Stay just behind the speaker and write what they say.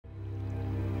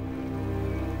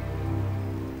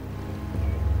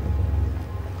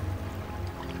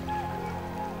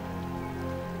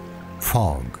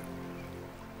fog.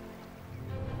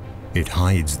 It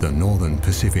hides the northern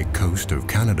Pacific coast of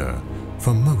Canada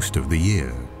for most of the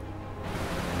year.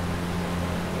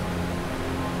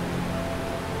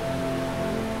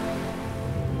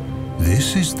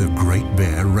 This is the Great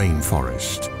Bear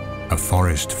Rainforest, a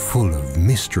forest full of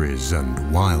mysteries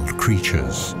and wild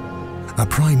creatures. A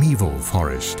primeval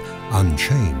forest,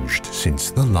 unchanged since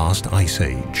the last ice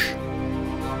age.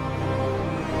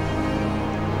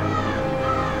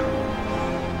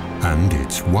 And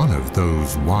it's one of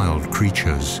those wild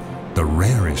creatures, the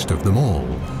rarest of them all,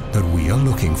 that we are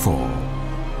looking for.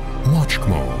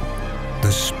 Moksgm'ol,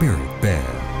 the spirit bear.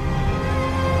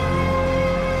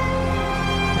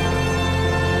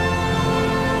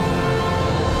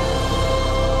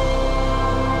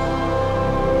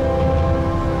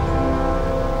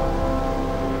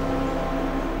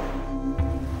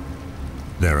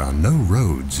 There are no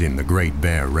roads in the Great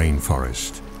Bear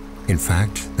Rainforest. In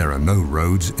fact, there are no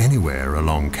roads anywhere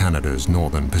along Canada's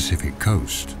northern Pacific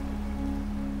coast.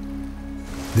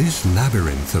 This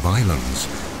labyrinth of islands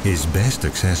is best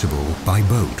accessible by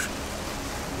boat.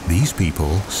 These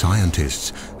people,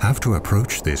 scientists, have to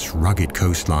approach this rugged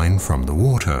coastline from the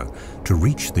water to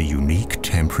reach the unique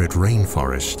temperate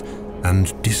rainforest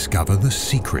and discover the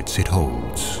secrets it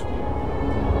holds.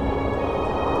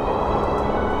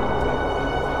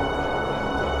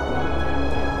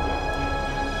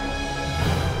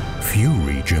 Few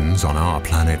regions on our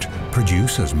planet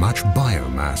produce as much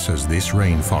biomass as this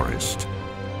rainforest.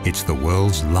 It's the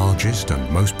world's largest and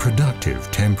most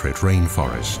productive temperate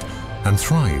rainforest and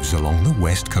thrives along the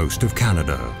west coast of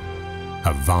Canada,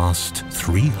 a vast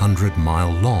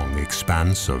 300-mile-long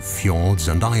expanse of fjords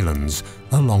and islands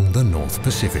along the North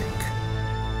Pacific.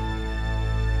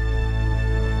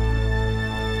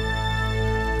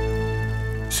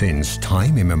 Since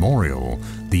time immemorial,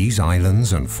 these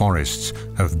islands and forests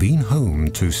have been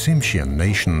home to Tsimshian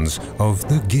nations of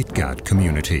the Gitga'at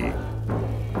community.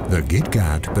 The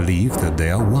Gitga'at believe that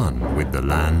they are one with the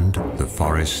land, the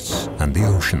forests, and the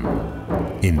ocean.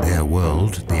 In their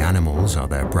world, the animals are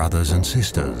their brothers and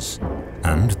sisters,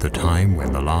 and the time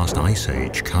when the last ice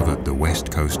age covered the west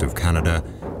coast of Canada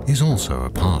is also a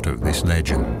part of this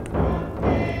legend.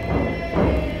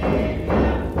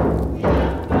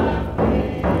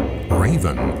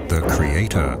 Raven, the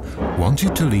creator,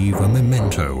 wanted to leave a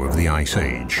memento of the Ice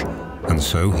Age, and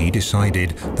so he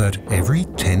decided that every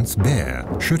 10th bear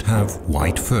should have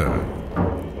white fur.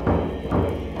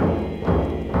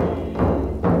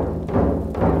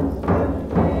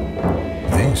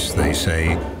 This, they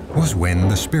say, was when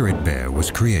the spirit bear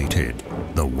was created,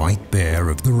 the white bear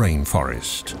of the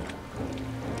rainforest.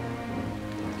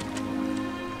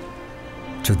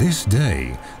 To this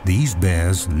day, these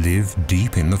bears live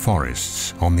deep in the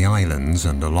forests, on the islands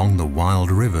and along the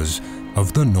wild rivers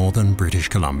of the northern British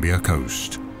Columbia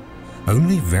coast.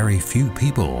 Only very few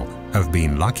people have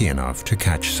been lucky enough to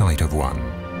catch sight of one.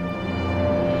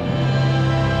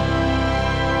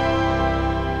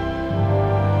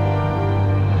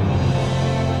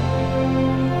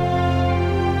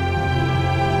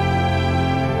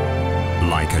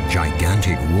 Like a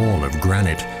gigantic wall of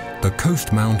granite, the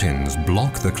coast mountains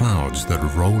block the clouds that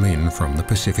roll in from the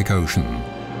Pacific Ocean,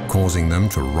 causing them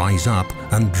to rise up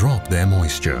and drop their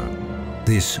moisture.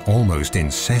 This almost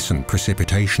incessant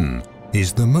precipitation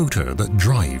is the motor that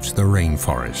drives the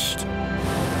rainforest.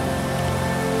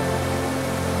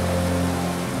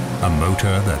 A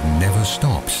motor that never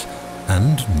stops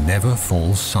and never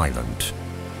falls silent.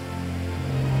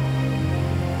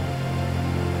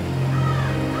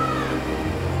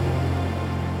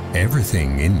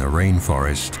 Everything in the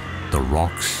rainforest, the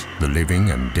rocks, the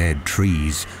living and dead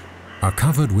trees, are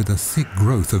covered with a thick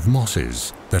growth of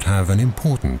mosses that have an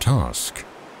important task.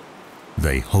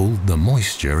 They hold the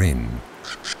moisture in.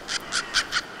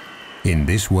 In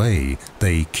this way,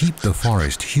 they keep the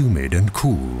forest humid and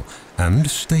cool and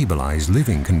stabilize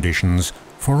living conditions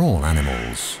for all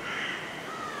animals.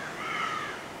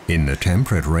 In the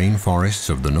temperate rainforests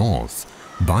of the north,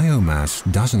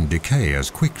 biomass doesn't decay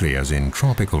as quickly as in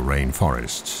tropical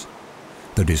rainforests.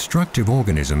 The destructive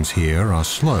organisms here are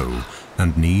slow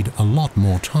and need a lot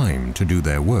more time to do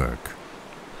their work.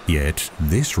 Yet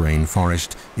this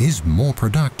rainforest is more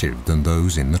productive than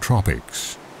those in the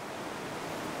tropics.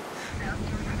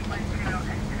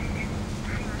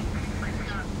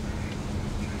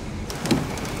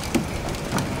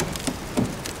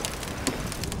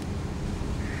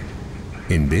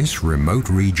 In this remote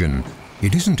region,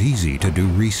 it isn't easy to do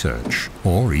research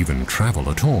or even travel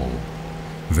at all.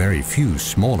 Very few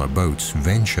smaller boats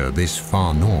venture this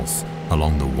far north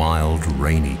along the wild,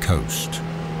 rainy coast.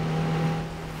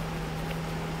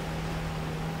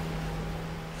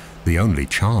 The only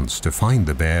chance to find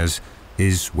the bears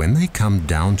is when they come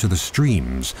down to the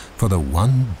streams for the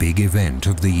one big event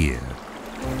of the year.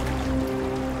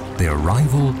 The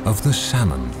arrival of the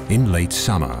salmon in late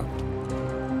summer.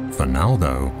 For now,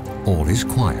 though, all is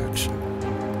quiet.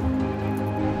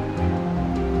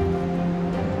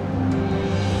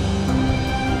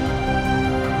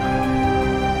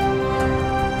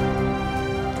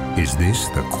 Is this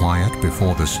the quiet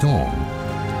before the storm?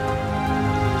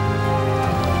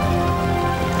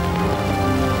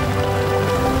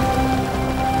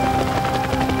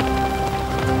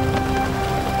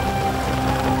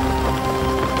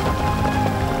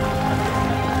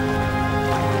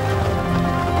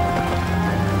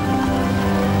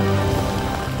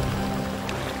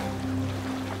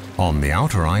 On the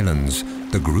outer islands,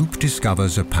 the group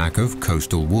discovers a pack of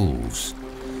coastal wolves.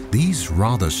 These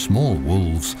rather small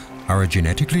wolves are a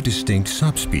genetically distinct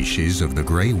subspecies of the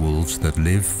grey wolves that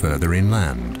live further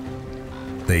inland.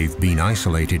 They've been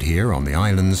isolated here on the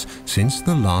islands since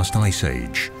the last ice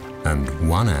age, and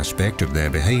one aspect of their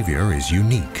behavior is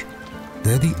unique.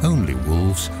 They're the only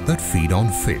wolves that feed on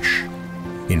fish.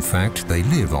 In fact, they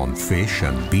live on fish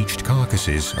and beached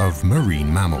carcasses of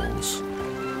marine mammals.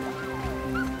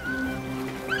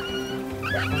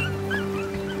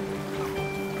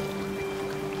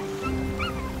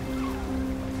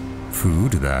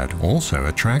 Food that also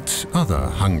attracts other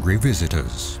hungry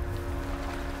visitors.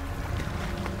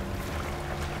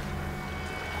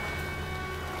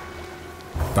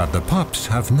 But the pups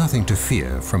have nothing to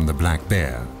fear from the black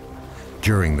bear.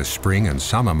 During the spring and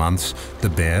summer months, the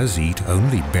bears eat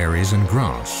only berries and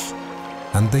grass,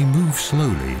 and they move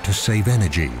slowly to save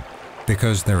energy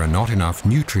because there are not enough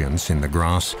nutrients in the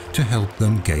grass to help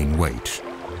them gain weight.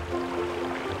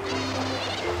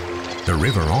 The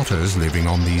river otters living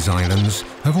on these islands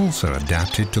have also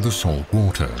adapted to the salt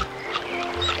water.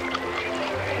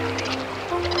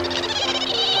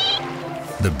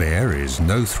 The bear is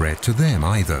no threat to them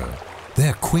either.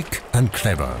 They're quick and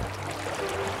clever.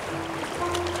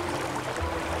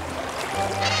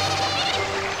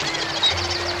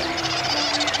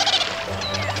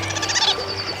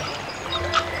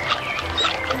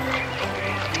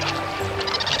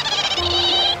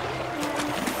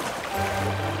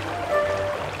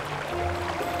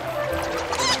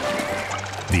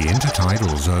 The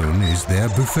intertidal zone is their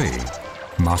buffet.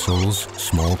 Mussels,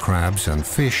 small crabs and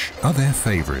fish are their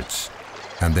favorites,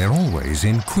 and they're always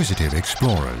inquisitive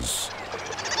explorers.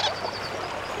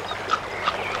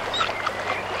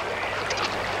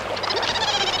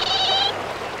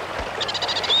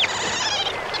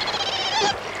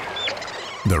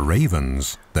 The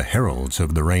ravens, the heralds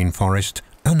of the rainforest,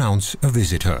 announce a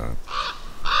visitor.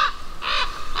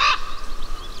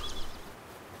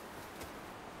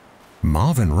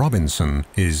 Marven Robinson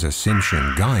is a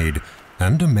Tsimshian guide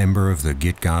and a member of the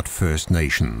Gitga'at First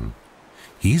Nation.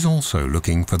 He's also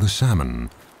looking for the salmon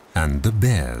and the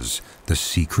bears, the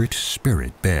secret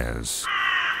spirit bears.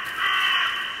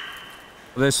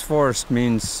 This forest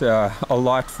means a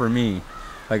lot for me.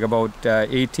 Like about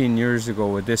 18 years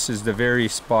ago, this is the very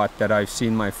spot that I've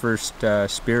seen my first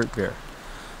spirit bear.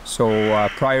 So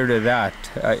prior to that,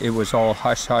 it was all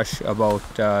hush-hush about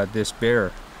this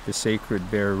bear. The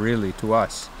sacred bear, really, to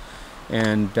us,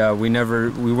 and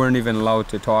we weren't even allowed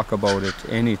to talk about it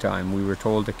anytime. We were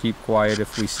told to keep quiet.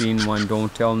 If we seen one,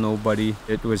 don't tell nobody.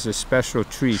 It was a special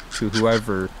treat to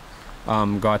whoever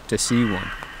got to see one.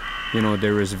 You know,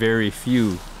 there was very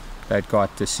few that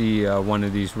got to see one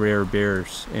of these rare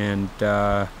bears, and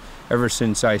ever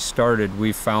since I started,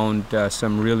 we found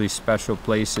some really special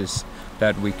places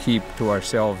that we keep to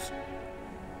ourselves.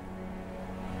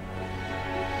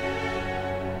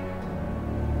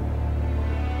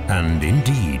 And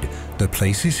indeed, the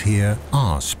places here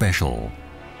are special.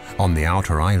 On the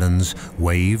outer islands,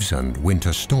 waves and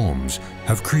winter storms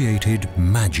have created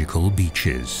magical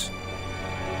beaches.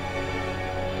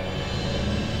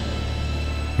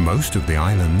 Most of the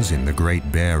islands in the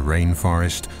Great Bear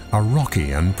Rainforest are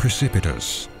rocky and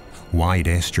precipitous. Wide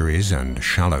estuaries and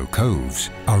shallow coves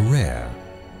are rare.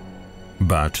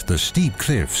 But the steep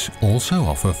cliffs also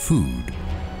offer food.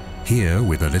 Here,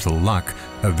 with a little luck,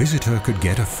 a visitor could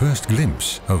get a first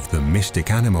glimpse of the mystic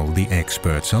animal the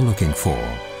experts are looking for,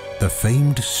 the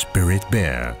famed spirit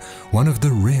bear, one of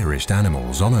the rarest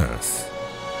animals on Earth.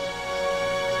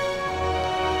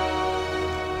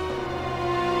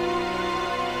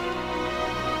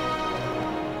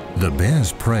 The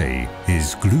bear's prey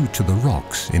is glued to the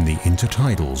rocks in the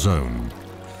intertidal zone.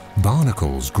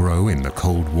 Barnacles grow in the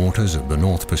cold waters of the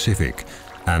North Pacific,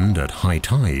 and at high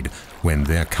tide, when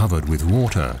they're covered with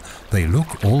water, they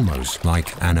look almost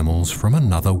like animals from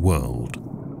another world.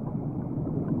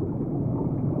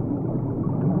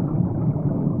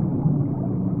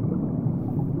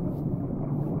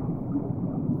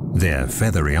 Their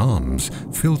feathery arms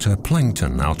filter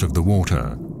plankton out of the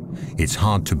water. It's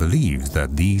hard to believe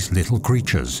that these little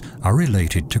creatures are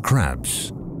related to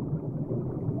crabs.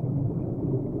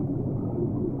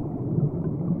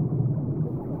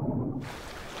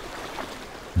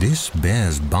 This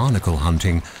bear's barnacle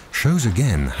hunting shows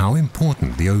again how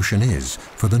important the ocean is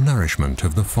for the nourishment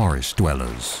of the forest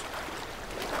dwellers.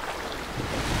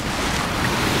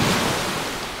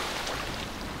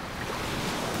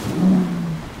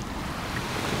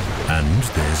 And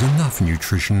there's enough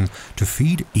nutrition to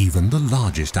feed even the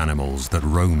largest animals that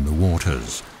roam the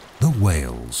waters, the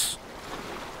whales.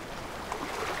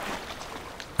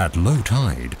 At low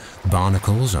tide,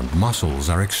 barnacles and mussels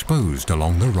are exposed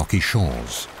along the rocky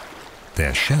shores.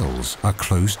 Their shells are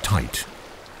closed tight.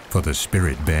 For the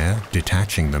spirit bear,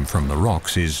 detaching them from the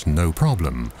rocks is no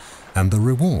problem, and the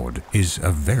reward is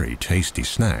a very tasty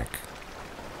snack.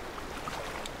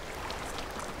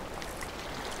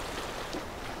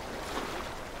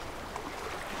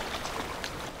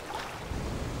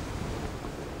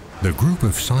 The group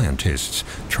of scientists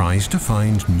tries to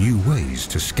find new ways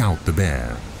to scout the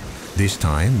bear. This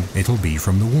time it'll be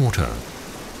from the water,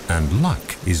 and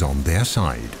luck is on their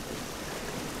side.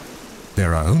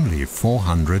 There are only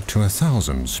 400 to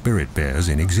 1,000 spirit bears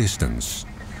in existence,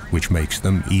 which makes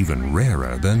them even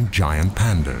rarer than giant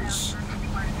pandas.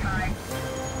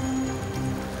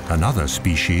 Another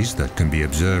species that can be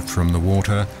observed from the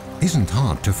water isn't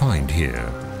hard to find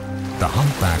here. The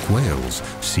humpback whales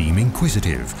seem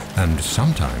inquisitive and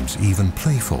sometimes even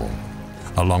playful.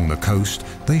 Along the coast,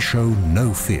 they show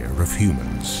no fear of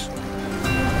humans.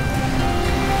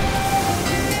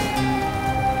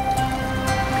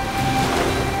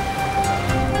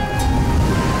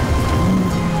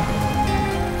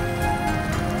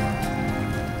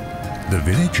 The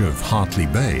village of Hartley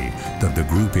Bay that the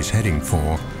group is heading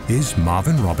for is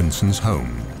Marven Robinson's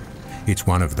home. It's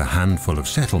one of the handful of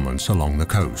settlements along the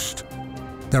coast.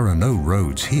 There are no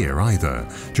roads here either,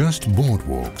 just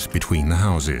boardwalks between the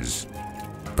houses.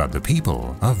 But the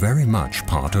people are very much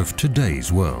part of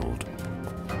today's world.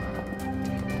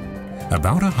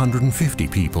 About 150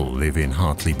 people live in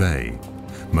Hartley Bay.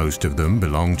 Most of them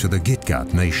belong to the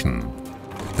Gitga'at nation.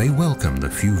 They welcome the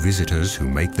few visitors who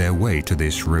make their way to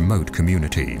this remote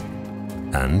community.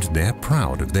 And they're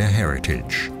proud of their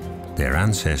heritage. Their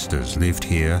ancestors lived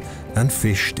here and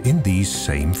fished in these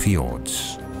same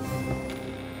fjords.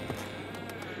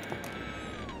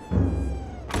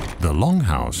 The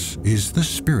longhouse is the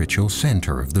spiritual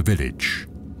center of the village.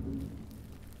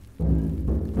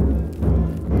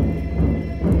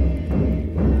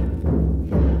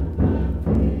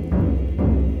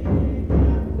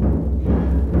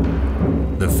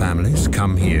 The families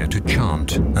come here to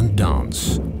chant and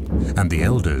dance, and the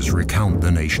elders recount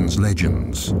the nation's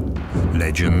legends.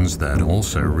 Legends that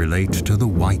also relate to the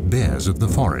white bears of the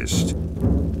forest.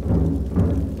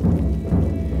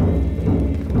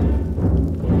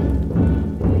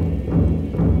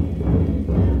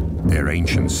 Their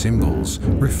ancient symbols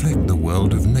reflect the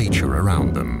world of nature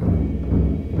around them.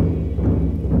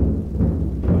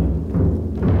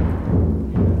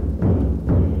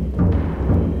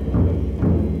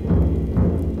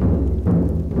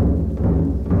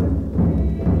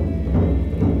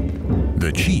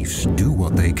 The chiefs do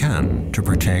what they can to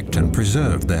protect and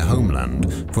preserve their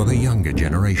homeland for the younger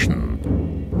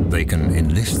generation. They can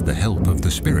enlist the help of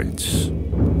the spirits.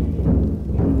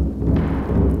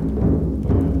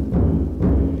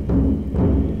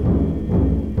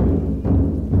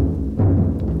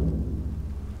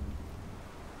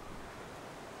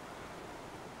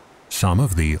 Some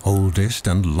of the oldest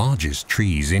and largest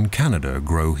trees in Canada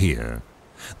grow here.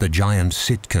 The giant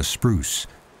Sitka spruce,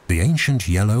 the ancient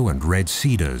yellow and red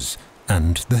cedars,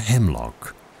 and the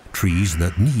hemlock, trees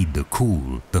that need the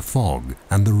cool, the fog,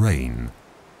 and the rain.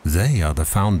 They are the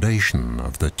foundation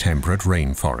of the temperate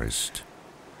rainforest.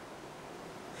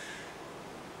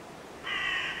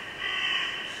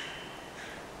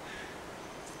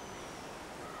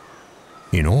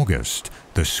 In August,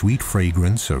 the sweet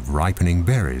fragrance of ripening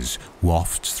berries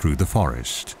wafts through the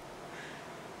forest.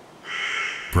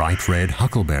 Bright red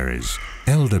huckleberries,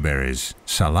 elderberries,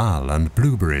 salal and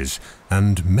blueberries,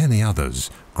 and many others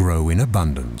grow in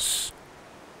abundance.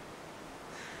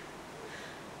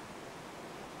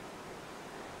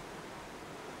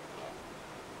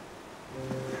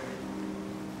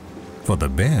 For the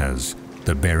bears,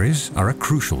 the berries are a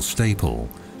crucial staple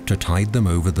to tide them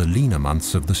over the leaner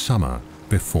months of the summer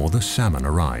before the salmon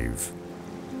arrive.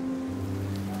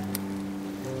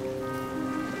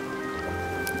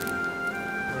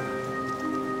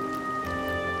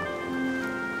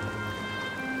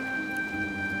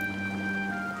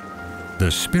 The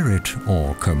spirit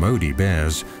or Kermode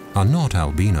bears are not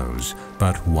albinos,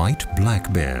 but white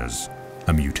black bears,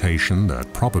 a mutation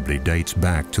that probably dates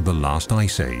back to the last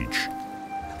ice age.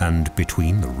 And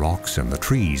between the rocks and the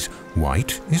trees,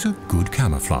 white is a good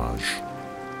camouflage.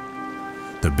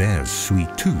 The bear's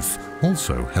sweet tooth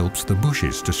also helps the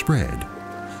bushes to spread.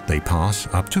 They pass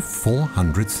up to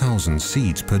 400,000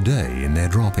 seeds per day in their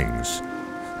droppings.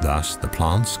 Thus, the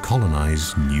plants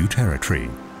colonize new territory.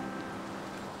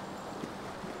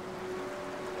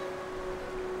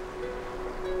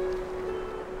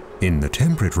 In the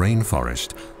temperate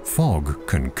rainforest, fog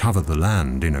can cover the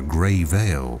land in a grey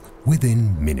veil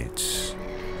within minutes.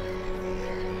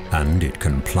 And it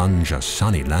can plunge a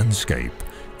sunny landscape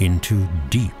into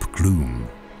deep gloom.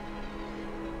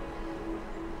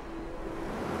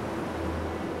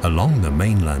 Along the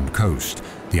mainland coast,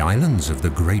 the islands of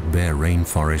the Great Bear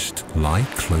Rainforest lie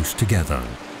close together.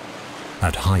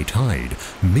 At high tide,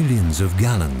 millions of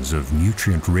gallons of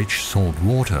nutrient-rich salt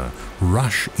water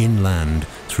rush inland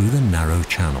through the narrow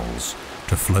channels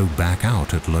to flow back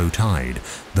out at low tide,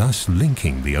 thus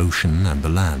linking the ocean and the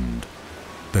land.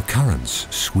 The currents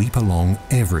sweep along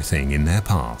everything in their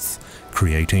path,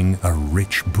 creating a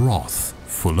rich broth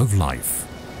full of life.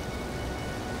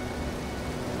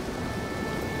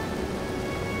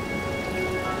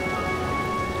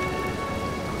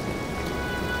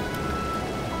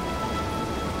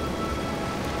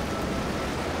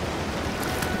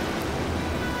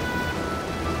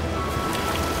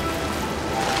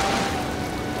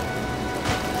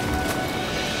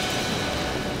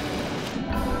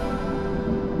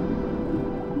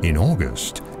 In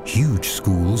August, huge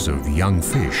schools of young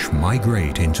fish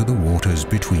migrate into the waters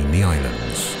between the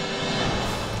islands.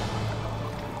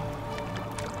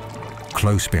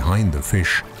 Close behind the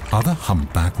fish are the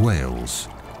humpback whales.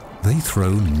 They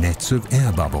throw nets of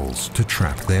air bubbles to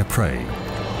trap their prey.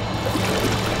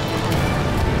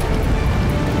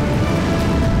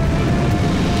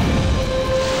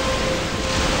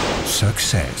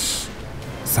 Success!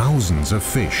 Thousands of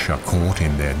fish are caught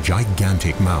in their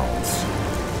gigantic mouths.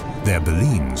 Their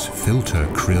baleens filter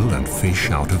krill and fish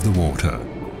out of the water.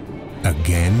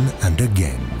 Again and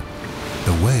again,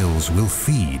 the whales will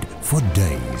feed for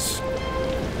days.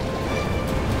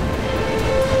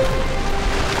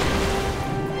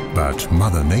 But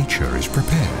Mother Nature is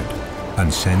prepared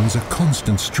and sends a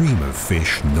constant stream of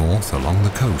fish north along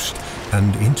the coast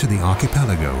and into the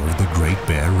archipelago of the Great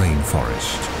Bear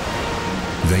Rainforest.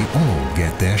 They all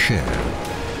get their share,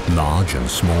 large and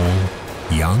small,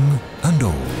 young and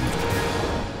old.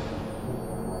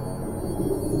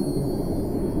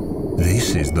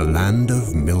 This is the land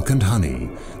of milk and honey,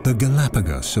 the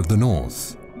Galapagos of the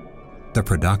north. The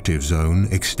productive zone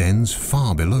extends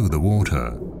far below the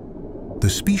water. The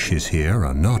species here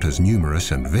are not as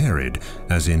numerous and varied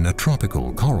as in a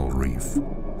tropical coral reef,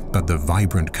 but the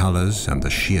vibrant colors and the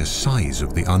sheer size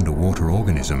of the underwater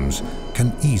organisms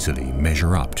can easily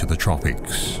measure up to the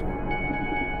tropics.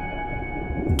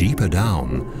 Deeper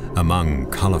down, among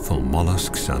colorful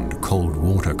mollusks and cold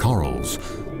water corals,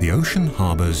 the ocean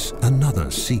harbors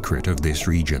another secret of this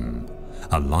region,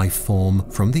 a life form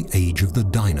from the age of the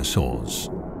dinosaurs.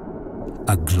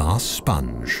 A glass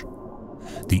sponge.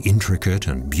 The intricate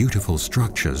and beautiful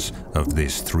structures of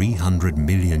this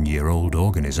 300-million-year-old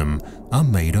organism are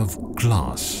made of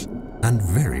glass and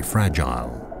very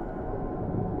fragile.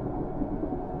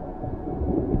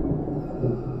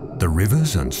 The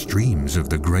rivers and streams of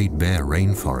the Great Bear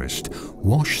Rainforest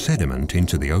wash sediment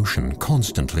into the ocean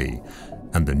constantly,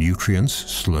 and the nutrients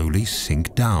slowly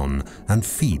sink down and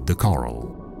feed the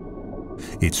coral.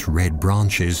 Its red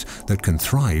branches that can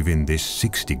thrive in this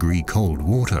 6-degree cold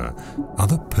water are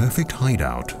the perfect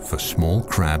hideout for small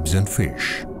crabs and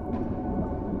fish.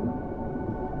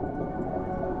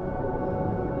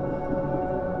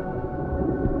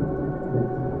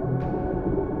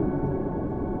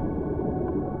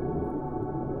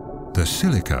 The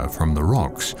silica from the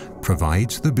rocks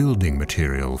provides the building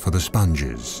material for the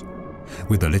sponges.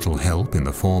 With a little help in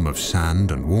the form of sand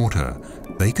and water,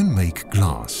 they can make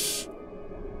glass.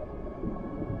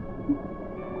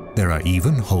 There are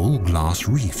even whole glass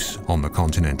reefs on the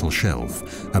continental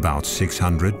shelf, about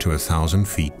 600 to 1,000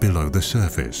 feet below the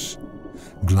surface.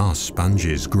 Glass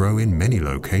sponges grow in many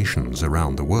locations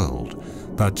around the world,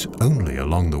 but only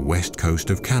along the west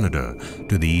coast of Canada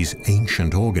do these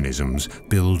ancient organisms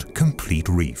build complete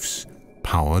reefs,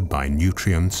 powered by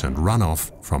nutrients and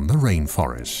runoff from the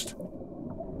rainforest.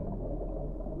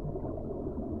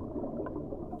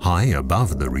 High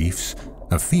above the reefs,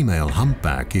 a female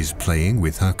humpback is playing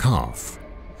with her calf.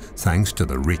 Thanks to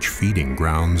the rich feeding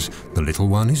grounds, the little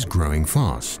one is growing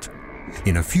fast.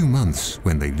 In a few months,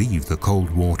 when they leave the cold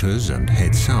waters and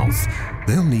head south,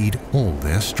 they'll need all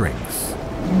their strength.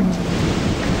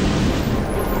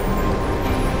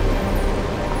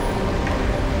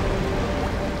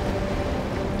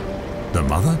 The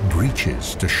mother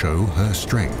breaches to show her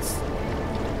strength,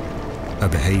 a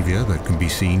behavior that can be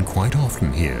seen quite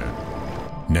often here.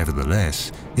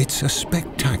 Nevertheless, it's a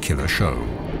spectacular show.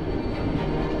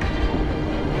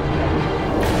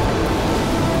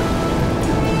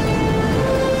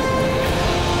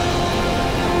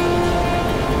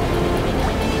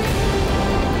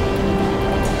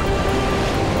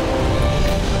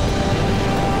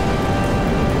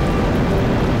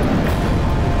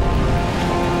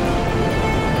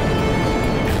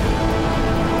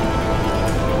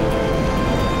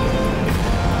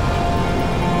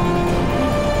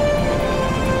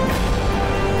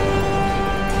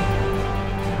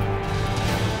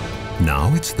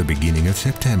 Now it's the beginning of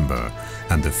September,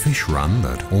 and the fish run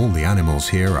that all the animals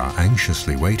here are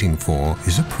anxiously waiting for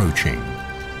is approaching.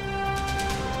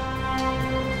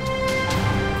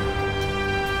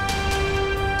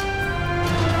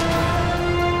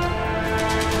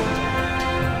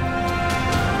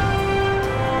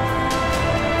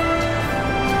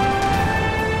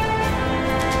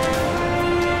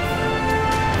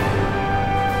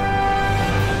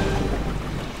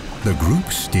 The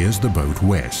group steers the boat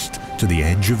west to the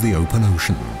edge of the open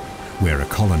ocean, where a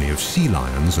colony of sea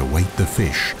lions await the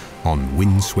fish on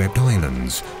windswept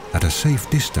islands at a safe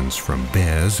distance from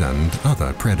bears and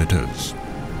other predators.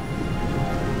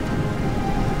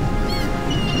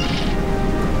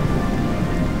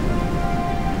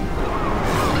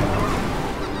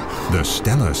 The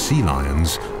Steller sea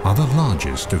lions are the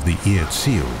largest of the eared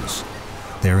seals.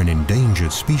 They're an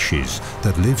endangered species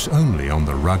that lives only on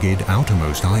the rugged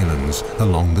outermost islands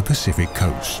along the Pacific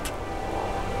coast.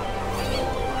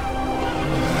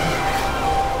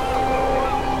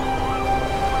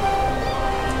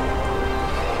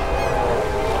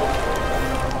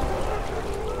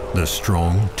 The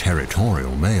strong,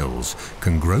 territorial males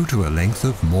can grow to a length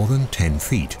of more than 10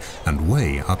 feet and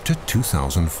weigh up to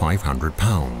 2,500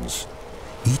 pounds.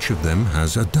 Each of them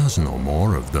has a dozen or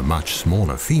more of the much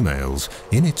smaller females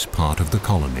in its part of the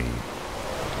colony.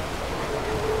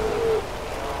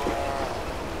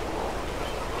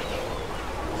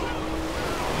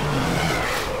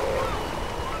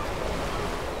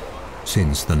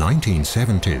 Since the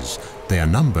 1970s, their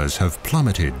numbers have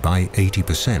plummeted by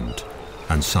 80%,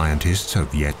 and scientists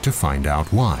have yet to find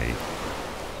out why.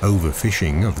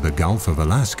 Overfishing of the Gulf of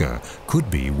Alaska could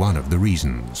be one of the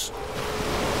reasons.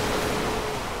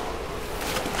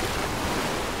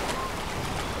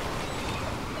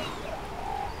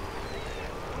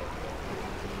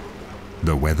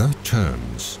 The weather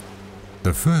turns.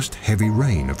 The first heavy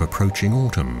rain of approaching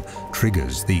autumn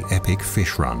triggers the epic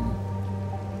fish run.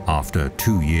 After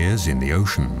 2 years in the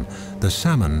ocean, the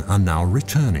salmon are now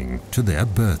returning to their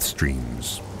birth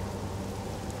streams.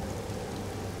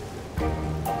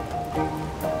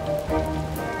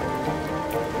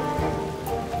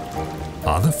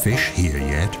 Are the fish here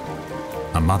yet?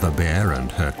 A mother bear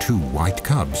and her 2 white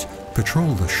cubs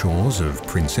patrol the shores of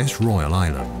Princess Royal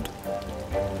Island.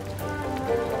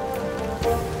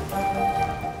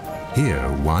 Here,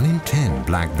 1 in 10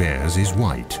 black bears is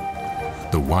white.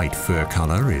 The white fur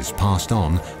color is passed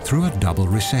on through a double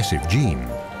recessive gene.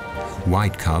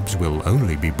 White cubs will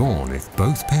only be born if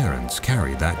both parents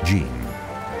carry that gene.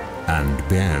 And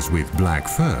bears with black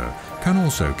fur can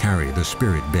also carry the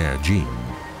spirit bear gene.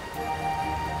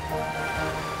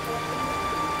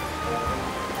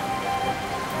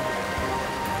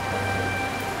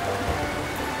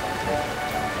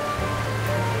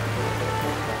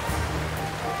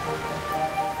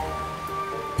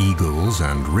 Eagles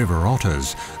and river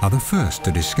otters are the first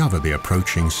to discover the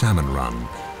approaching salmon run,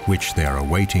 which they are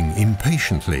awaiting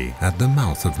impatiently at the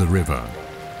mouth of the river.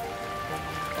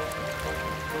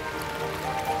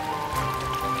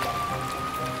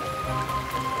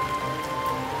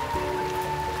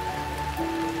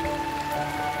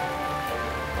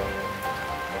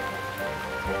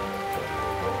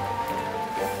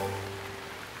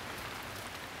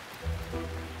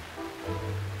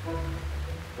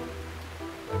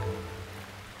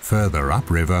 Further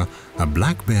upriver, a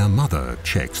black bear mother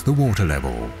checks the water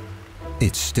level.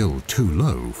 It's still too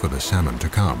low for the salmon to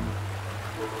come.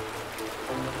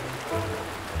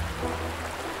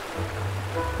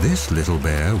 This little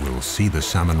bear will see the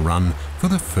salmon run for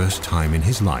the first time in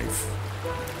his life.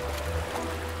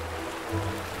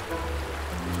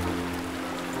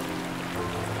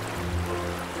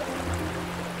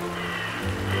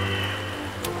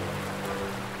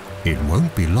 It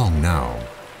won't be long now.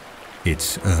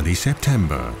 It's early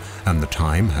September, and the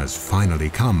time has finally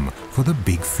come for the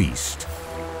big feast.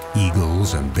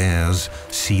 Eagles and bears,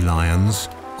 sea lions,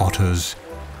 otters,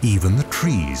 even the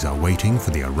trees are waiting for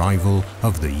the arrival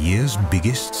of the year's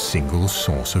biggest single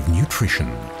source of nutrition.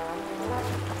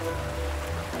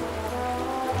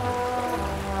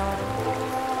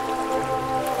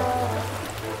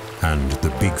 And the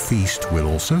big feast will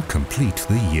also complete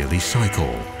the yearly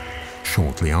cycle.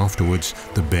 Shortly afterwards,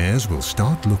 the bears will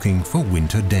start looking for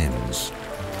winter dens.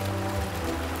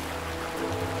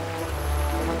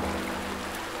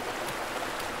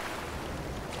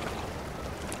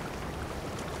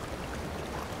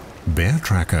 Bear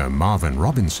tracker Marven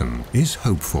Robinson is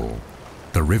hopeful.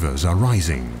 The rivers are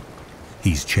rising.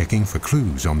 He's checking for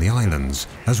clues on the islands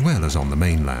as well as on the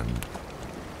mainland.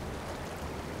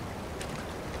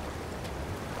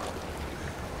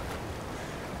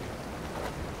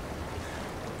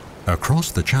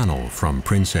 Across the channel from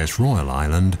Princess Royal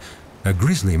Island, a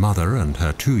grizzly mother and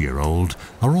her 2-year-old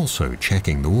are also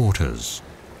checking the waters.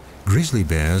 Grizzly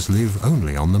bears live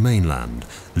only on the mainland,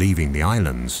 leaving the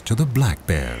islands to the black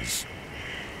bears.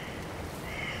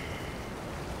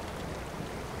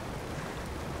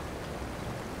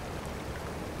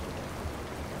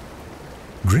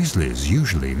 Grizzlies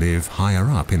usually live higher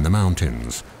up in the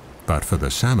mountains, but for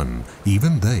the salmon,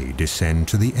 even they descend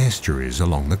to the estuaries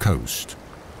along the coast.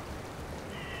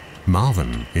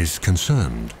 Marven is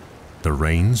concerned. The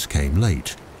rains came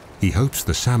late. He hopes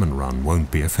the salmon run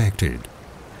won't be affected.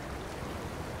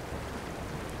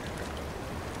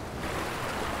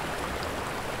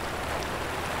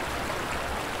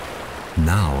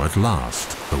 Now at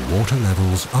last, the water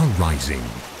levels are rising.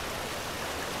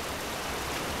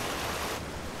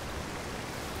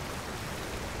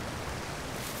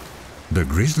 The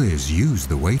grizzlies use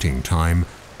the waiting time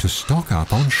to stock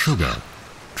up on sugar,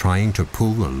 trying to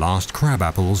pull the last crab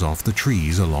apples off the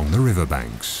trees along the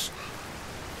riverbanks.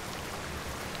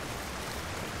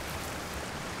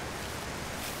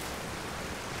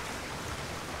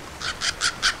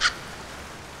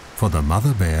 For the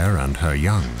mother bear and her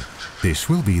young, this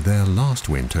will be their last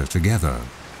winter together.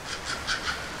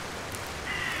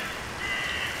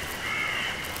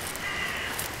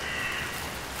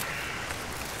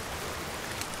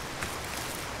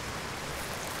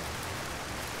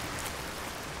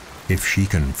 If she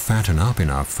can fatten up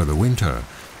enough for the winter,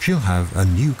 she'll have a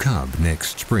new cub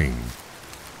next spring.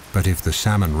 But if the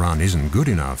salmon run isn't good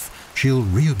enough, she'll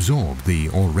reabsorb the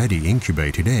already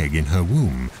incubated egg in her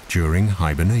womb during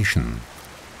hibernation.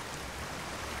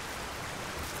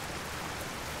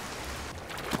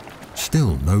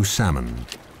 Still no salmon,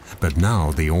 but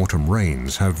now the autumn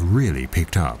rains have really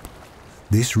picked up.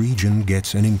 This region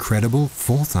gets an incredible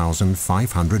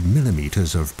 4,500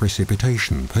 millimeters of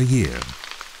precipitation per year.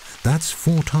 That's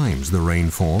 4 times the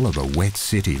rainfall of a wet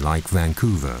city like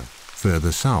Vancouver,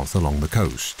 further south along the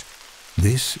coast.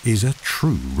 This is a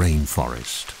true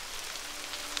rainforest.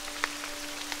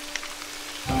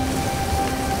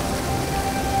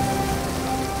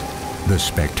 The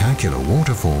spectacular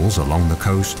waterfalls along the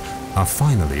coast are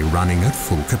finally running at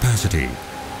full capacity.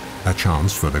 A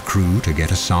chance for the crew to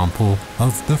get a sample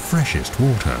of the freshest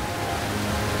water.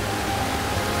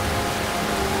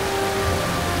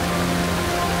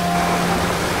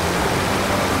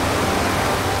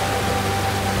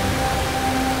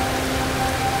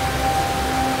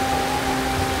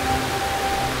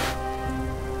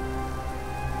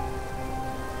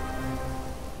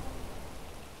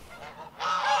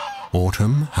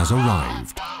 Autumn has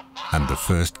arrived, and the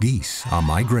first geese are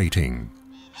migrating.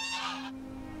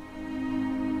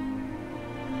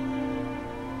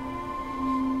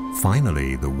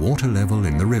 Finally, the water level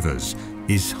in the rivers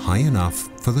is high enough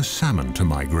for the salmon to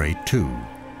migrate too.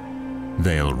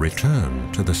 They'll return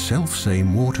to the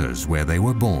self-same waters where they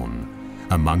were born,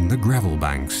 among the gravel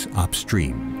banks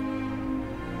upstream.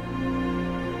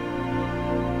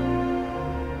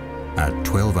 At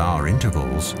 12-hour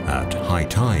intervals, at high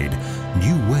tide,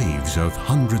 new waves of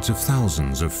hundreds of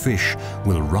thousands of fish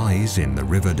will rise in the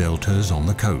river deltas on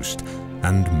the coast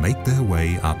and make their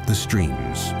way up the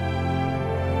streams.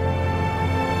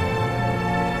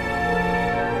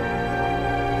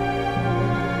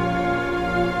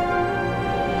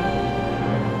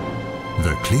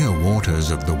 The clear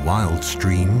waters of the wild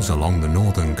streams along the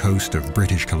northern coast of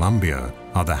British Columbia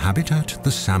are the habitat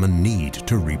the salmon need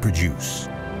to reproduce.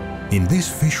 In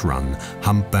this fish run,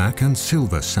 humpback and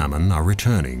silver salmon are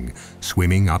returning,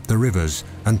 swimming up the rivers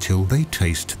until they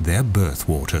taste their birth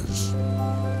waters.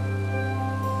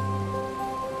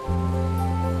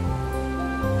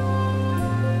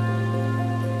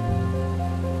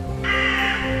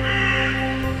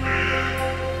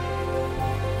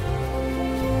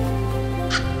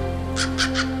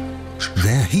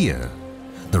 here,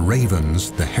 the ravens,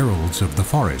 the heralds of the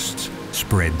forests,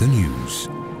 spread the news.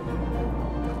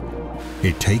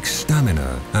 It takes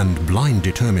stamina and blind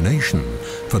determination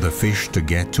for the fish to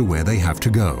get to where they have to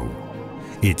go.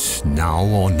 It's now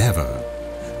or never.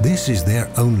 This is their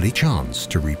only chance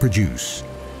to reproduce.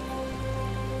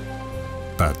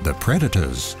 But the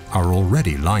predators are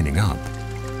already lining up.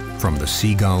 From the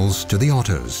seagulls to the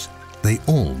otters, they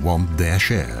all want their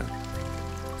share.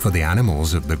 For the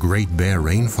animals of the Great Bear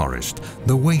Rainforest,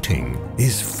 the waiting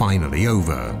is finally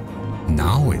over.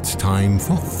 Now it's time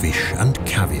for fish and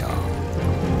caviar.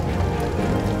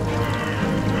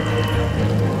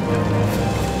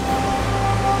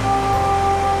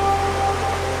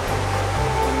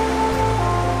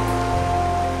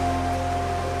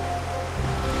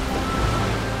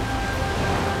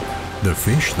 The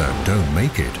fish that don't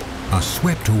make it are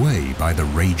swept away by the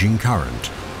raging current,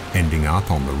 ending up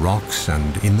on the rocks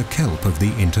and in the kelp of the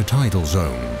intertidal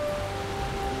zone,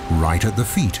 right at the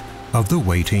feet of the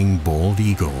waiting bald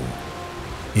eagle.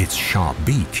 Its sharp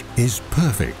beak is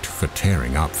perfect for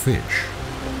tearing up fish.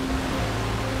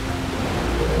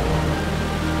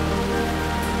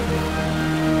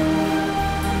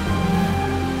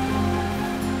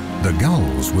 The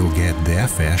gulls will get their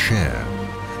fair share.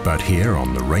 But here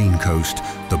on the Rain Coast,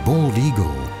 the bald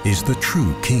eagle is the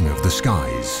true king of the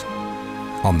skies.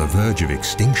 On the verge of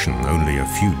extinction only a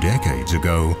few decades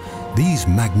ago, these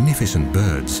magnificent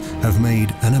birds have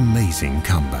made an amazing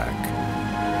comeback.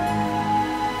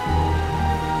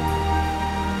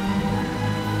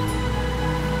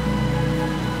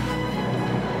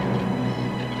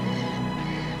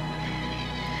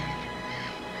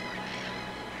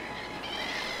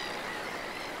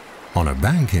 On a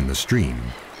bank in the stream,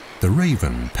 the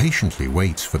raven patiently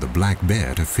waits for the black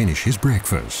bear to finish his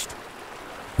breakfast.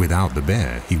 Without the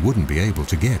bear, he wouldn't be able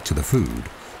to get to the food.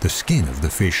 The skin of the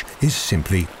fish is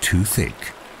simply too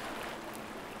thick.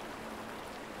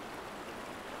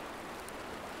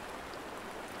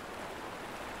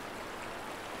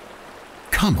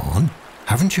 Come on,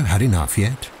 haven't you had enough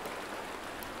yet?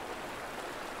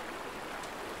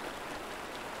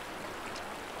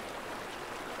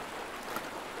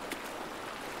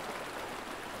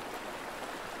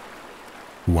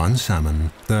 One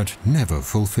salmon that never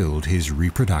fulfilled his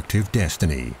reproductive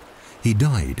destiny. He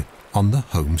died on the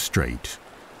home straight.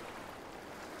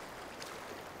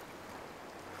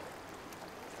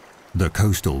 The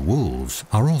coastal wolves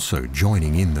are also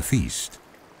joining in the feast.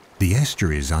 The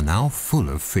estuaries are now full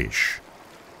of fish.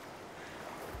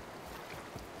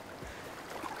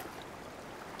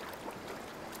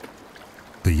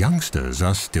 The youngsters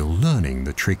are still learning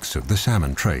the tricks of the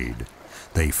salmon trade.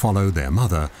 They follow their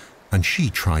mother, and she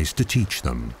tries to teach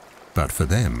them. But for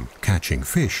them, catching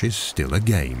fish is still a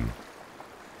game.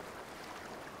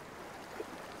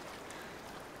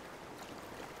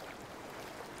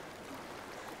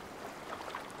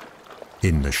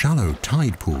 In the shallow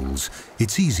tide pools,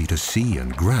 it's easy to see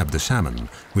and grab the salmon,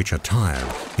 which are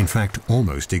tired, in fact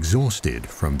almost exhausted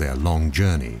from their long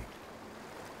journey.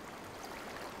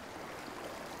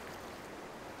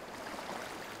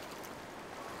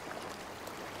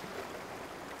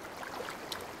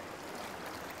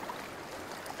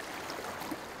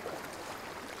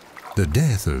 The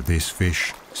death of this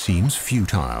fish seems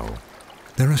futile.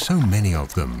 There are so many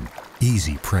of them,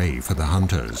 easy prey for the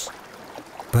hunters.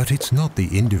 But it's not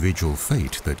the individual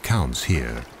fate that counts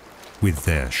here. With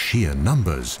their sheer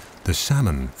numbers, the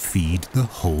salmon feed the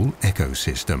whole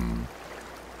ecosystem.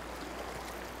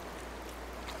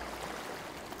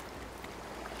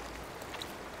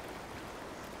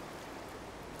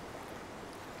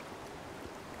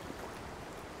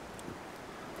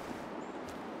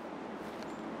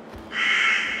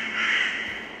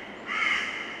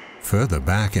 Further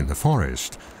back in the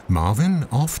forest, Marvin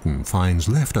often finds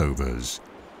leftovers.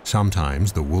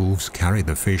 Sometimes the wolves carry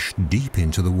the fish deep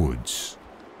into the woods.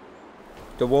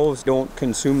 The wolves don't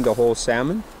consume the whole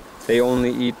salmon. They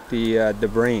only eat the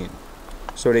brain.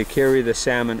 So they carry the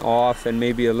salmon off and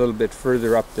maybe a little bit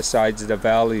further up the sides of the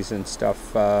valleys and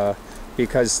stuff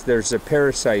because there's a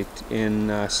parasite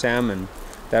in salmon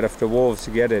that if the wolves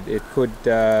get it, it could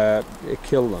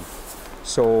kill them.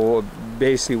 So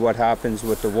basically what happens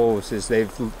with the wolves is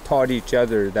they've taught each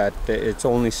other that it's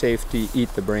only safe to eat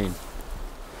the brain.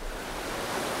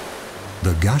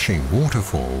 The gushing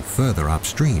waterfall further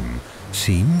upstream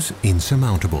seems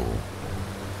insurmountable.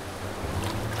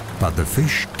 But the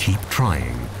fish keep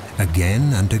trying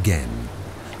again and again.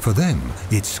 For them,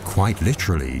 it's quite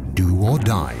literally do or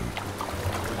die.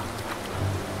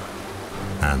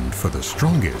 And for the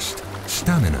strongest,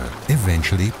 stamina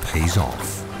eventually pays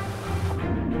off.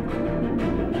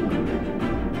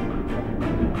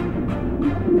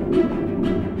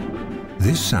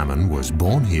 This salmon was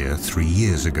born here 3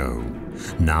 years ago.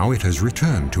 Now it has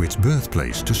returned to its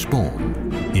birthplace to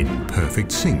spawn, in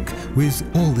perfect sync with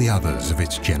all the others of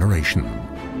its generation.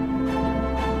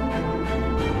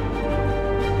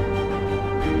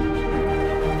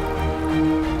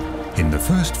 In the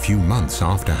first few months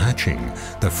after hatching,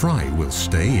 the fry will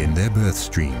stay in their birth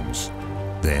streams.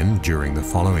 Then, during the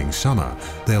following summer,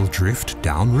 they'll drift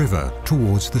downriver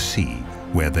towards the sea,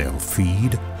 where they'll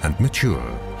feed and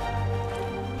mature.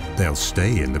 They'll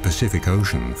stay in the Pacific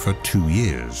Ocean for 2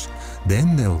 years.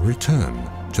 Then they'll return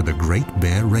to the Great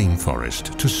Bear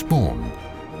Rainforest to spawn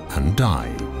and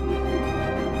die.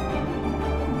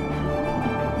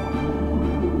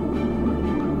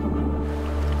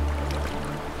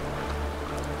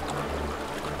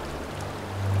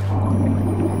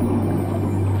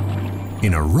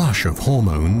 In a rush of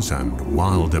hormones and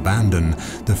wild abandon,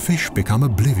 the fish become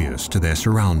oblivious to their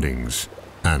surroundings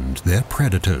and their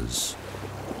predators.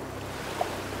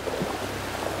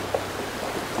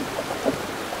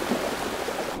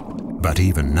 But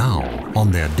even now,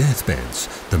 on their deathbeds,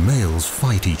 the males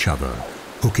fight each other,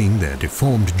 hooking their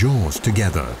deformed jaws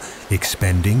together,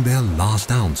 expending their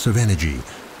last ounce of energy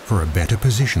for a better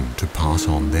position to pass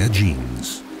on their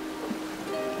genes.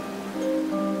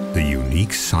 The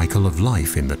unique cycle of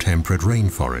life in the temperate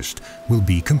rainforest will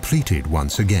be completed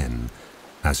once again,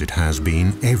 as it has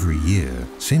been every year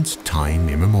since time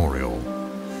immemorial.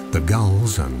 The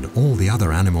gulls and all the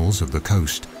other animals of the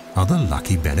coast are the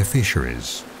lucky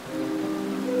beneficiaries.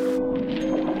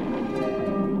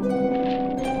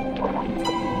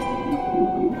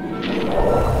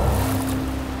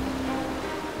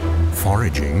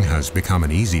 Foraging has become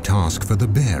an easy task for the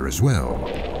bear as well.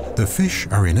 The fish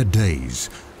are in a daze,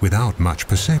 without much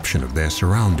perception of their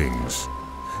surroundings.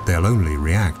 They'll only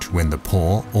react when the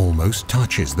paw almost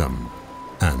touches them,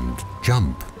 and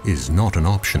jump is not an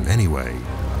option anyway.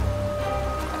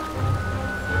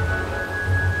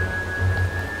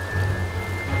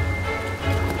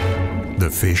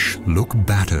 The fish look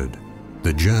battered.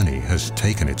 The journey has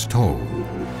taken its toll.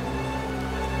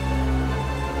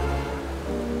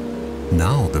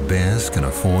 Now the bears can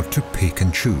afford to pick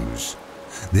and choose.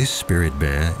 This spirit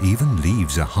bear even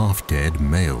leaves a half-dead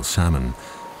male salmon,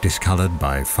 discolored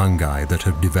by fungi that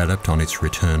have developed on its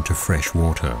return to fresh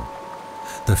water.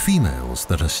 The females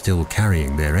that are still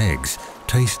carrying their eggs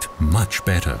taste much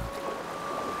better.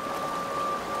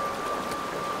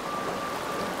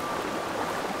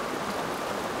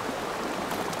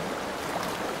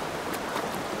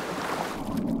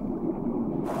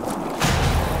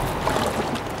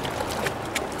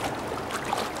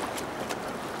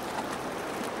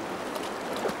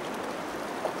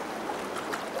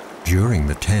 During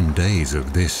the 10 days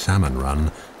of this salmon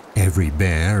run, every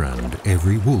bear and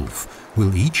every wolf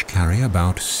will each carry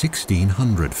about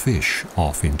 1,600 fish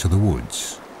off into the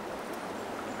woods.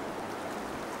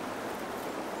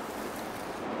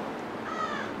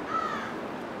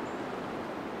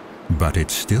 But it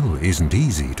still isn't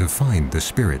easy to find the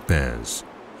spirit bears.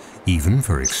 Even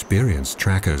for experienced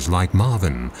trackers like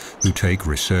Marven, who take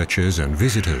researchers and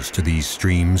visitors to these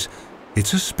streams,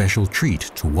 it's a special treat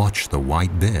to watch the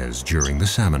white bears during the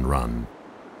salmon run.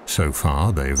 So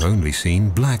far, they've only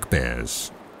seen black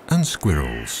bears and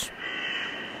squirrels.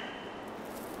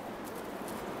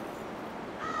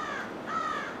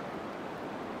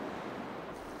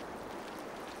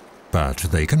 But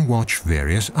they can watch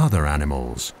various other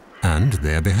animals and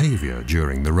their behavior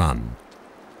during the run.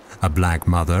 A black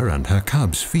mother and her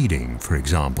cubs feeding, for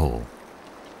example.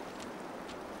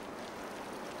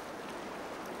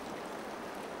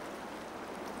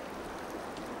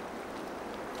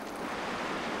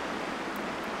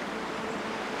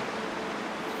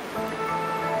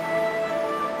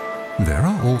 There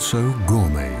are also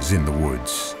gourmets in the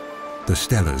woods. The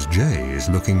Steller's jay is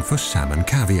looking for salmon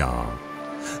caviar.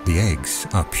 The eggs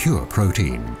are pure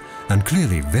protein and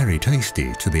clearly very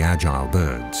tasty to the agile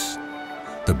birds.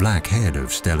 The black head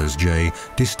of Steller's jay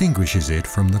distinguishes it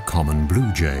from the common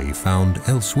blue jay found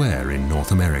elsewhere in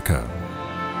North America.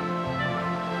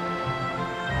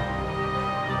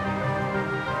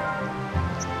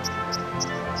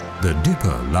 The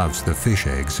dipper loves the fish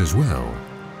eggs as well.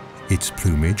 Its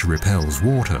plumage repels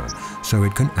water, so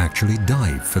it can actually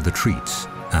dive for the treats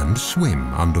and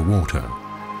swim underwater.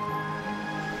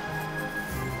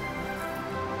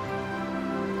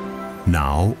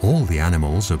 Now, all the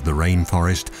animals of the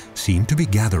rainforest seem to be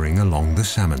gathering along the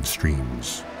salmon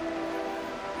streams.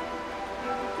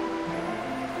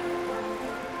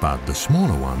 But the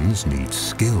smaller ones need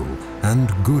skill and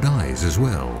good eyes as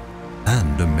well,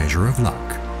 and a measure of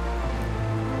luck.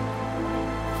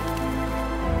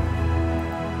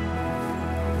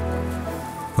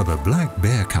 For the black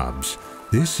bear cubs,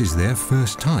 this is their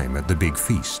first time at the big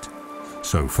feast.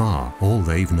 So far, all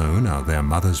they've known are their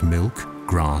mother's milk,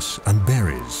 grass and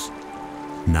berries.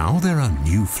 Now there are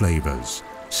new flavors,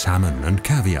 salmon and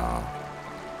caviar.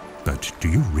 But do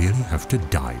you really have to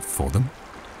dive for them?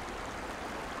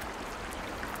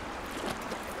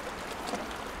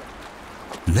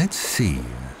 Let's see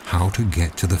how to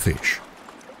get to the fish.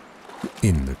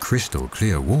 In the crystal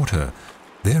clear water,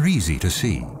 they're easy to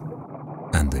see,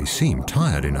 and they seem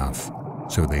tired enough,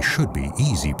 so they should be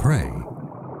easy prey.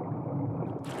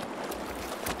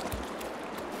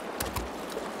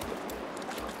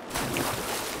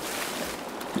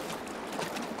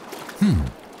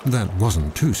 That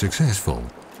wasn't too successful.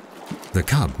 The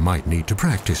cub might need to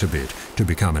practice a bit to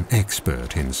become an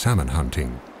expert in salmon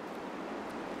hunting.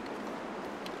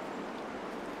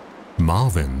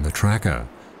 Marvin, the tracker,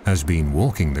 has been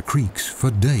walking the creeks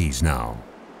for days now.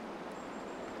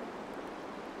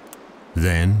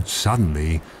 Then,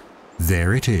 suddenly,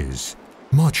 there it is,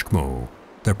 Moksgm'ol,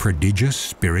 the prodigious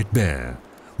spirit bear,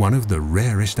 one of the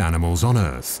rarest animals on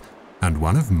Earth, and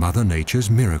one of Mother Nature's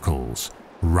miracles,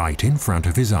 right in front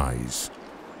of his eyes.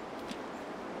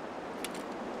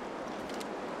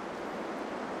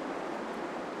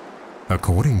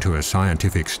 According to a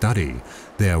scientific study,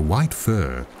 their white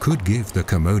fur could give the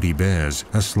Komodo bears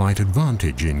a slight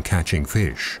advantage in catching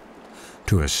fish.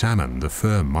 To a salmon, the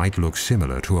fur might look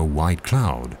similar to a white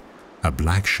cloud. A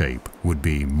black shape would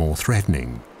be more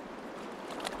threatening.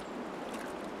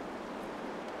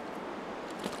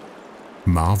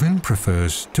 Marvin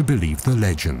prefers to believe the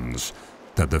legends,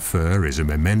 that the fur is a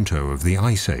memento of the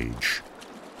Ice Age,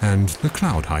 and the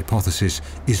cloud hypothesis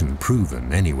isn't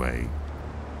proven anyway.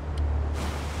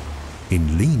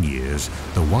 In lean years,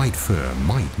 the white fur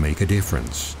might make a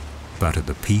difference, but at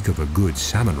the peak of a good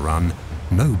salmon run,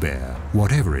 no bear,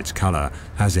 whatever its color,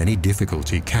 has any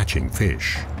difficulty catching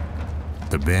fish.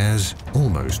 The bears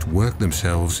almost work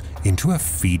themselves into a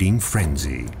feeding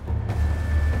frenzy.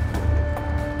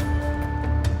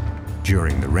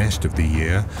 During the rest of the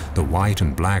year, the white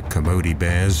and black Komodo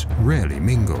bears rarely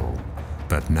mingle,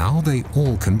 but now they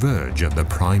all converge at the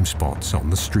prime spots on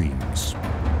the streams.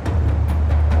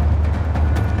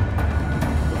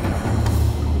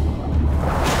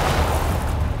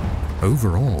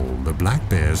 Overall, the black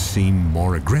bears seem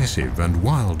more aggressive and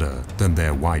wilder than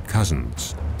their white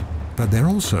cousins, but they're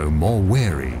also more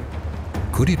wary.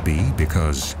 Could it be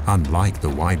because, unlike the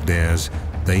white bears,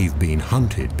 they've been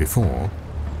hunted before?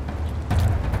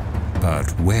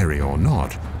 But wary or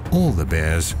not, all the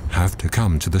bears have to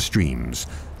come to the streams.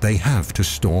 They have to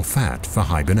store fat for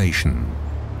hibernation.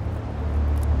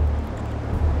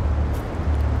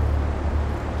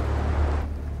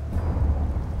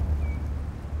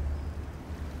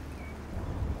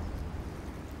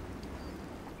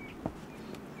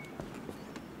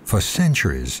 For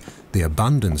centuries, the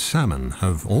abundant salmon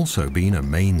have also been a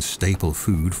main staple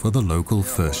food for the local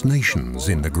First Nations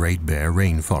in the Great Bear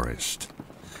Rainforest.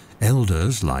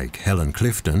 Elders like Helen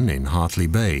Clifton in Hartley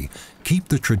Bay keep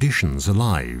the traditions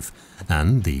alive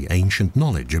and the ancient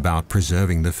knowledge about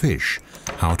preserving the fish,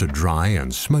 how to dry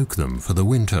and smoke them for the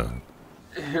winter.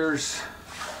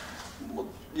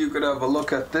 You could have a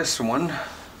look at this one,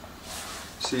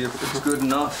 see if it's good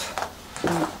enough.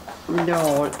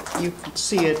 No, you can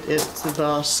see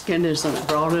the skin isn't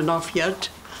brown enough yet,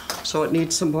 so it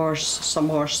needs some more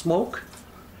smoke.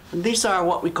 And these are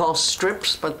what we call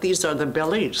strips, but these are the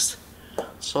bellies.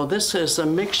 So this is a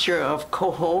mixture of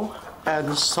coho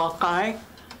and sockeye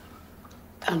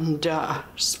and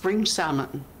spring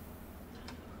salmon.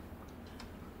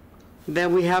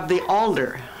 Then we have the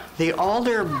alder. The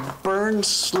alder burns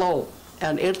slow,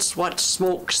 and it's what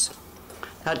smokes.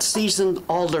 That seasoned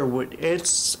alderwood,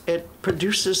 it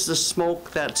produces the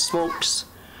smoke that smokes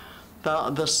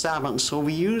the salmon. So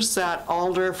we use that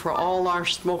alder for all our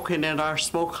smoking in our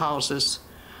smokehouses.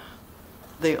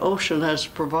 The ocean has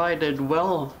provided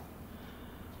well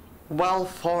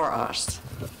for us.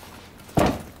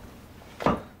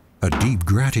 A deep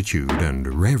gratitude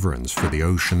and reverence for the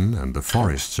ocean and the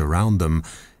forests around them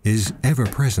is ever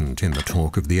present in the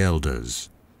talk of the elders.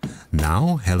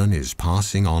 Now Helen is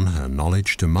passing on her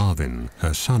knowledge to Marvin,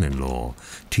 her son-in-law,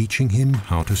 teaching him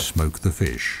how to smoke the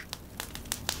fish.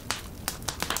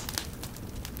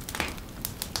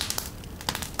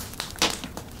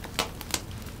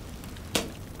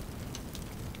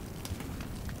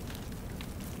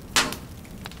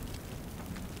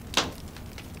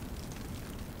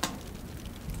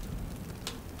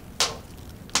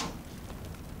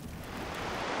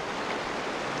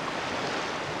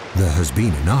 There has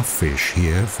been enough fish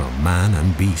here for man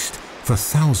and beast for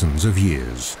thousands of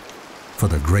years. For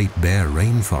the Great Bear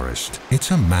Rainforest, it's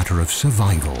a matter of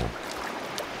survival.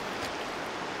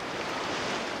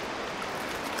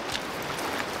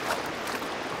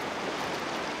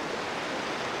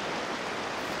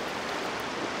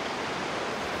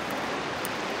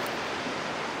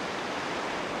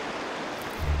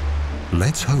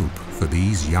 Let's hope for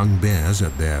these young bears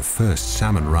at their first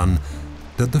salmon run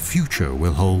that the future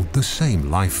will hold the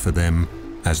same life for them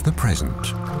as the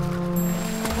present.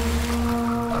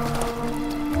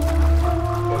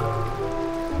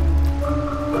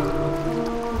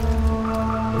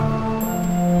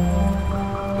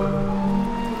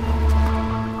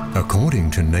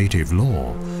 According to native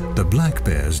law, the black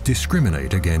bears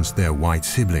discriminate against their white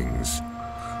siblings.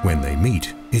 When they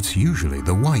meet, it's usually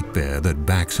the white bear that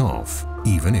backs off,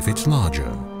 even if it's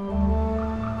larger.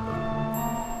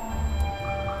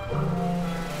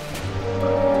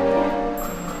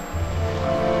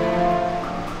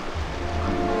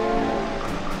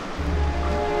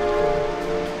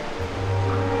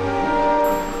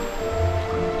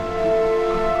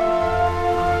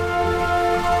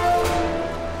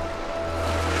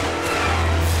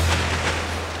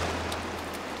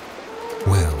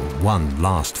 One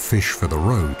last fish for the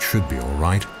road should be all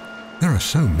right. There are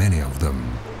so many of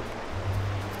them.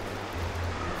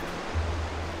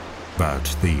 But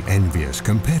the envious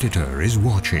competitor is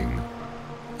watching,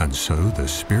 and so the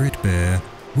spirit bear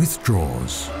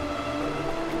withdraws.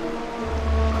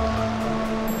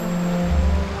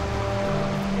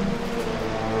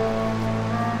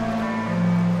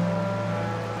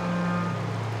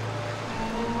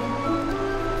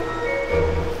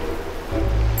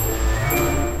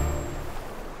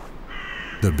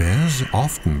 The bears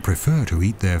often prefer to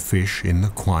eat their fish in the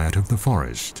quiet of the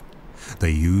forest. They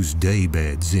use day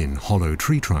beds in hollow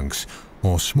tree trunks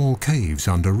or small caves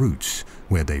under roots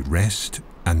where they rest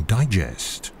and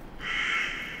digest.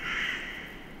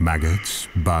 Maggots,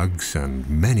 bugs, and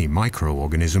many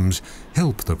microorganisms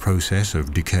help the process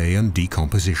of decay and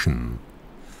decomposition.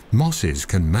 Mosses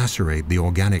can macerate the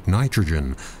organic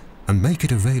nitrogen and make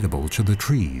it available to the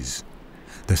trees.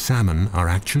 The salmon are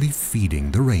actually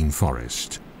feeding the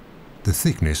rainforest. The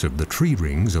thickness of the tree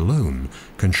rings alone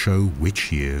can show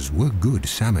which years were good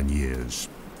salmon years.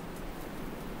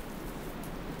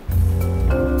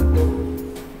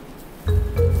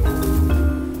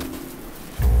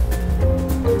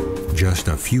 Just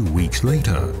a few weeks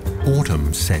later,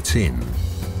 autumn sets in.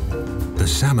 The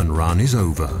salmon run is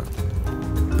over,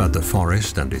 but the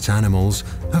forest and its animals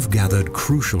have gathered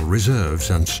crucial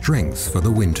reserves and strength for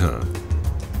the winter.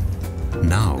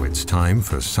 Now it's time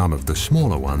for some of the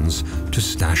smaller ones to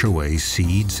stash away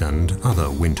seeds and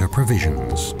other winter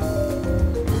provisions.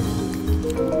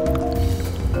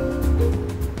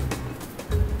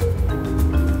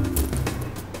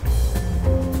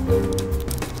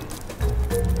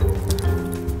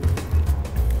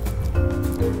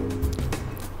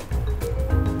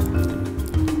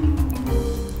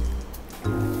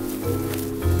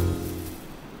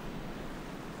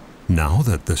 Now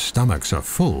that the stomachs are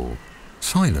full,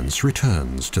 silence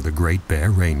returns to the Great Bear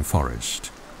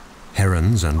Rainforest.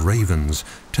 Herons and ravens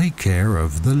take care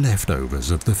of the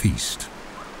leftovers of the feast.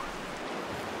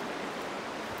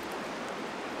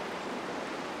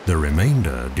 The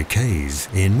remainder decays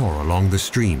in or along the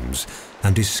streams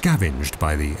and is scavenged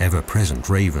by the ever-present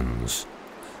ravens.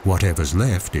 Whatever's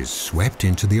left is swept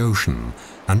into the ocean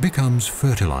and becomes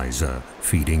fertilizer,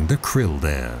 feeding the krill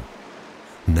there.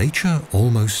 Nature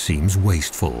almost seems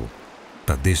wasteful,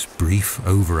 but this brief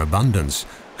overabundance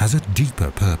has a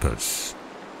deeper purpose.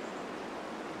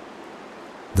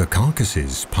 The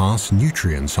carcasses pass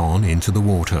nutrients on into the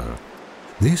water.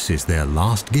 This is their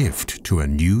last gift to a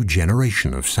new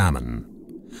generation of salmon.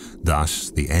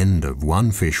 Thus, the end of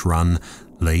one fish run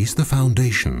lays the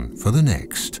foundation for the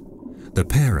next. The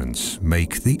parents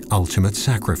make the ultimate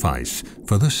sacrifice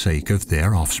for the sake of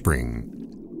their offspring.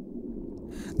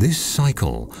 This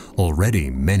cycle, already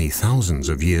many thousands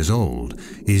of years old,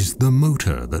 is the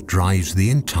motor that drives the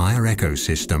entire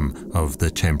ecosystem of the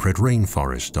temperate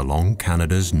rainforest along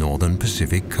Canada's northern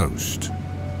Pacific coast.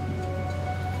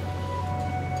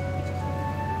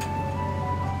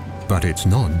 But it's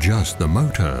not just the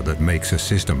motor that makes a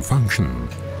system function.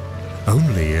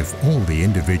 Only if all the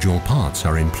individual parts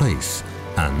are in place,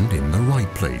 and in the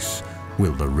right place,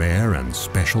 will the rare and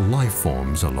special life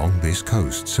forms along this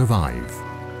coast survive.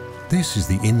 This is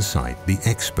the insight the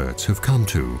experts have come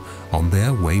to on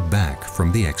their way back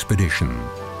from the expedition.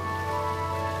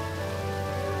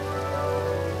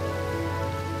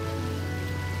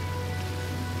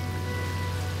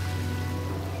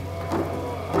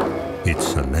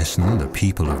 It's a lesson the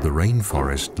people of the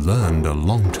rainforest learned a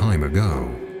long time ago.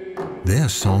 Their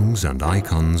songs and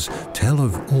icons tell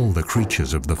of all the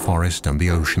creatures of the forest and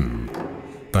the ocean.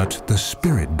 But the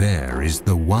spirit bear is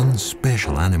the one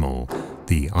special animal,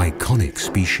 the iconic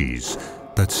species,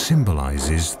 that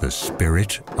symbolizes the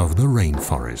spirit of the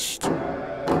rainforest.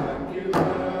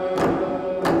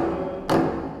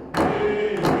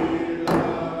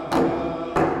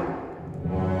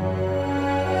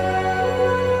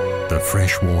 The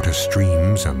freshwater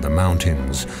streams and the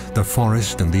mountains, the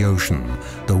forest and the ocean,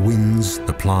 the winds,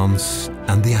 the plants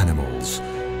and the animals,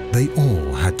 they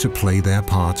all had to play their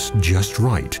parts just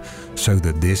right so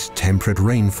that this temperate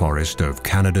rainforest of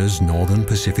Canada's northern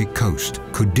Pacific coast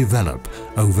could develop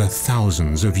over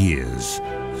thousands of years.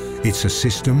 It's a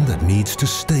system that needs to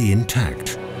stay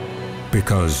intact,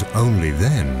 because only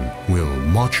then will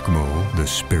Moksgm'ol, the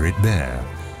spirit bear,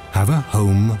 have a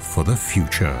home for the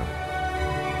future.